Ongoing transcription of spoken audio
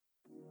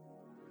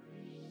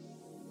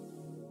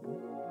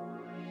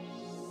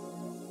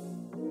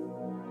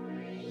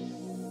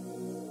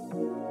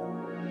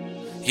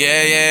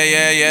Yeah, yeah,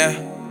 yeah, yeah.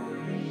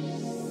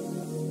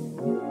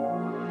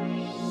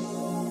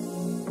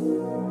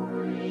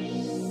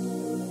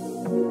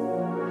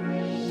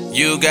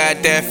 You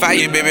got that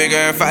fire, baby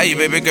girl, fire,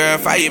 baby girl,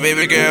 fire,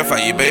 baby girl,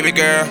 fire, baby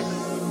girl.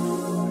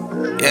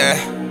 Yeah.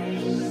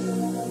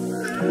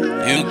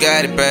 You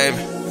got it, baby.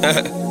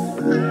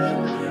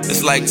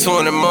 It's like 2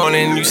 in the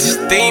morning, you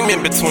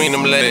steaming between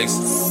them legs.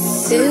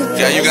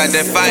 Yeah, you got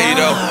that fire,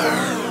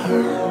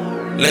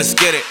 though. Let's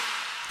get it.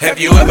 Have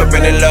you ever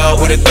been in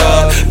love with a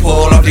thug?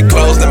 Pull off your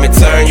clothes, let me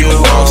turn you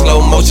on. Slow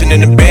motion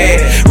in the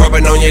bed,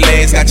 rubbing on your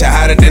legs, got you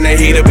hotter than a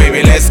heater,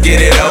 baby. Let's get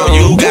it on.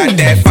 You got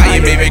that fire,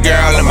 baby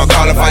girl. I'ma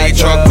call a fire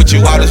truck, put you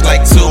out, it's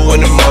like 2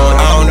 in the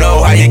morning. I don't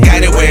know how you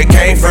got it, where it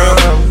came from,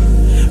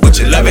 but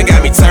your loving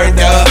got me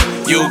turned up.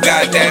 You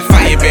got that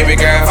fire, baby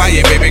girl,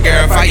 fire, baby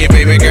girl, fire,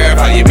 baby girl,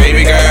 fire,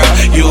 baby girl.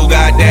 You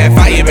got that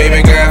fire,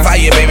 baby girl,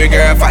 fire, baby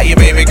girl, fire,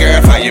 baby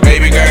girl, fire,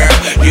 baby girl.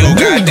 You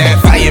got that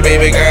fire,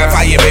 baby girl,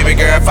 fire, baby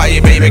girl,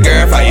 fire, baby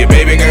girl, fire,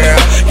 baby girl.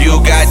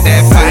 You got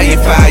that fire,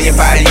 fire,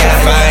 fire,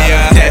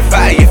 fire, that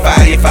fire,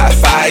 fire, fire,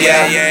 fire.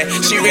 Yeah,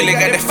 she really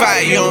got that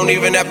fire. You don't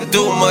even have to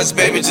do much,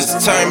 baby, just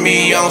to turn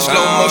me on.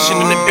 Slow motion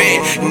in the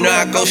bed, you know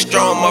I go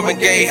strong, Marvin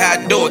Gaye,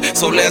 how I do it.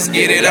 So let's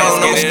get it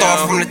on. I'ma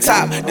start from the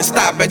top, then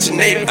stop at your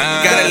neighbor.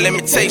 Got a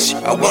limitation,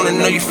 I wanna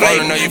know your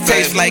flavor.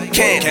 Taste like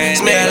candy,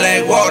 smell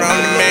like water. I'm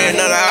the man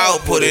of the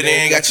house, put it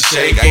in, got you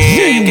shaking.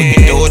 We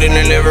can do it in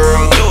the living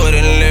room, do it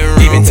in the living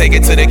room. Even take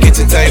it to the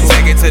kitchen table,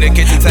 take it to the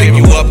kitchen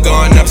table. Pick you up,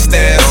 going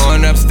upstairs,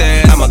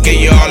 I'ma give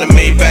you all of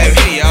me,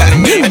 baby. I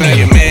know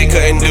your man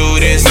couldn't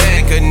do this.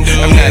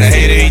 I'm not a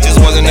hater, he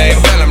just wasn't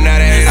able.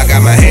 I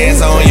got my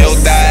hands on your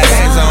thighs,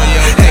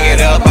 hang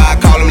it up,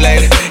 I'll call him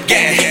later.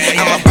 Yeah,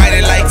 I'ma bite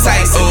it like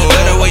Tyson.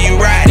 Love the way you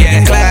ride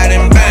it, Clyde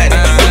and Bind it.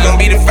 We gon'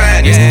 be the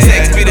finest.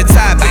 Text be the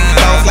topic,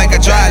 bounce like a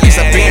dry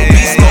lease. I be in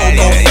beast mode,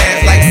 go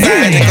fast like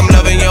Sonic. I'm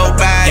loving your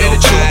body, the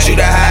truth, you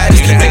the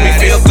hottest. Make me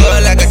feel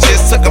good like I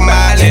just took a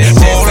mileage.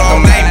 Roll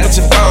all night, put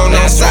your phone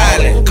on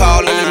silent.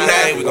 Call in the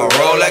night, we gon'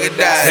 roll like a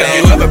diamond. Have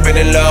you ever been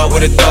in love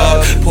with a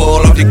thug?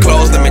 Pull off your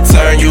clothes, let me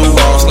turn you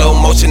on. Slow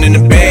motion in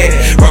the bed,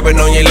 rubbing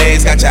on your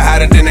legs, got you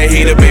hotter than a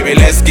heater, baby.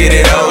 Let's get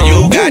it on.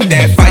 You got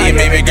that fire,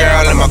 baby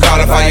girl. I'ma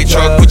call a fire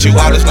truck, put you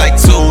out, it's like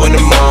 2 in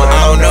the morning.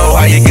 I don't know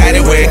how you got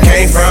it, where it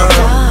came from,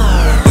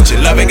 but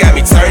your loving got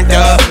me turned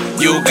up.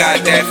 You got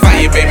that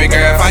fire, baby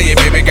girl, fire,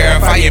 baby girl,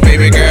 fire,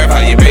 baby girl,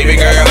 fire, baby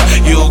girl.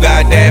 You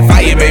got that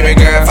fire, baby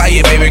girl,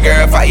 fire, baby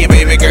girl, fire,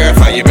 baby girl,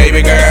 fire,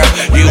 baby girl.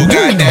 You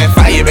got that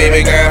fire,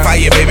 baby girl,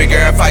 fire, baby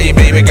girl, fire,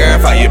 baby girl,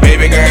 fire,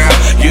 baby girl.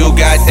 You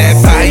got that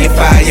fire,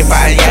 fire,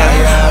 fire,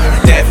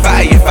 that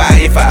fire,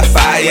 fire, fire,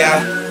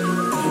 fire.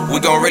 We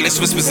gon' really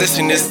switch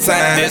position this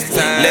time.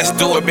 Let's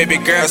do it, baby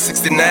girl,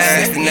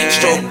 69.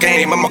 Stroke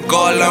game, I'ma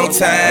go a long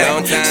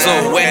time.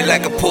 So wet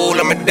like a pool,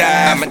 I'ma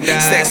dive.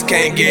 Sex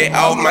can't get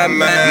off my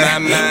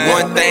mind.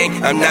 One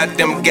thing, I'm not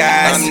them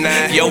guys.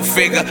 Your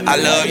figure, I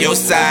love your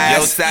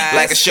size.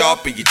 Like a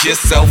Sharpie, you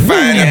just so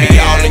fine. I be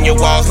all in your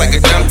walls like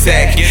a thumb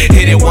tack.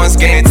 Hit it once,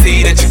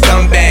 guarantee that you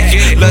come back.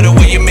 Love the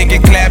way you make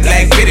it clap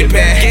like Bitty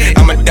Pat.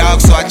 I'm a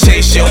dog, so I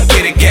chase your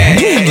kitty cat.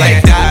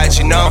 Like Dodge,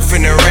 you know I'm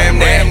finna ram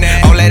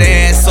that. All that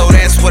ass, so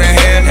that's what I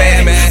have,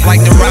 man. Like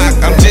The Rock,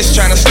 I'm just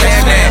tryna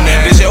slam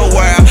that. This your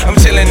world, I'm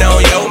chillin'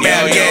 on your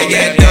mail.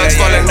 Yeah, thugs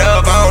fallin'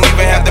 up, I don't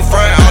even have to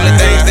front. All the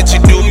things that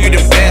you do, you the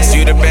best.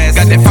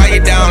 Got that fire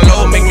down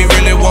low, make me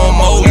really want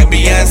more. You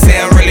Beyonce,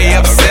 I'm really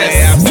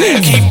obsessed.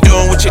 Keep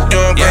doing what you're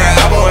doing, girl,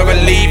 I won't ever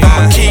leave.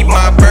 I'ma keep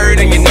my bird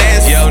in your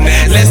nest.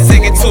 Let's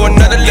take it to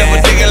another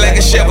level, digging like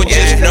a shovel.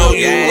 Just know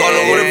you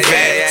rollin' with a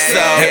vet. So,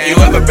 have you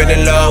ever been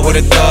in love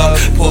with a thug?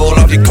 Pull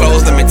off your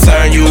clothes, let me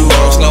turn you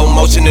on. Slow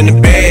motion in the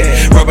bed,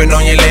 rubbing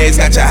on your legs,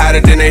 got you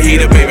hotter than a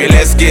heater, baby.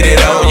 Let's get it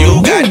on.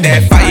 You got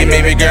that fire,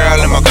 baby girl.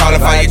 I'ma call a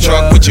fire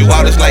truck, put you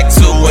out, it's like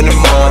 2 in the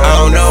morning. I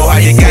don't know how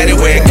you got it,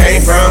 where it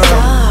came from,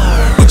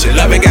 but your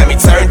loving got me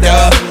turned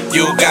up.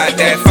 You got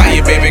that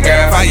fire, baby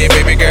girl, fire,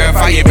 baby girl,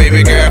 fire,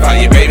 baby girl,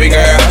 fire, baby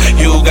girl.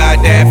 You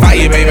got that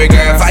fire, baby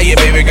girl, fire,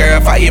 baby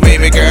girl, fire,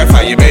 baby girl,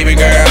 fire, baby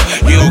girl.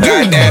 You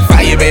got that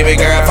fire, baby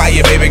girl,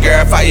 fire, baby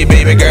girl, fire,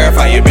 baby girl,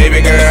 fire,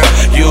 baby girl.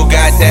 You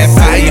got that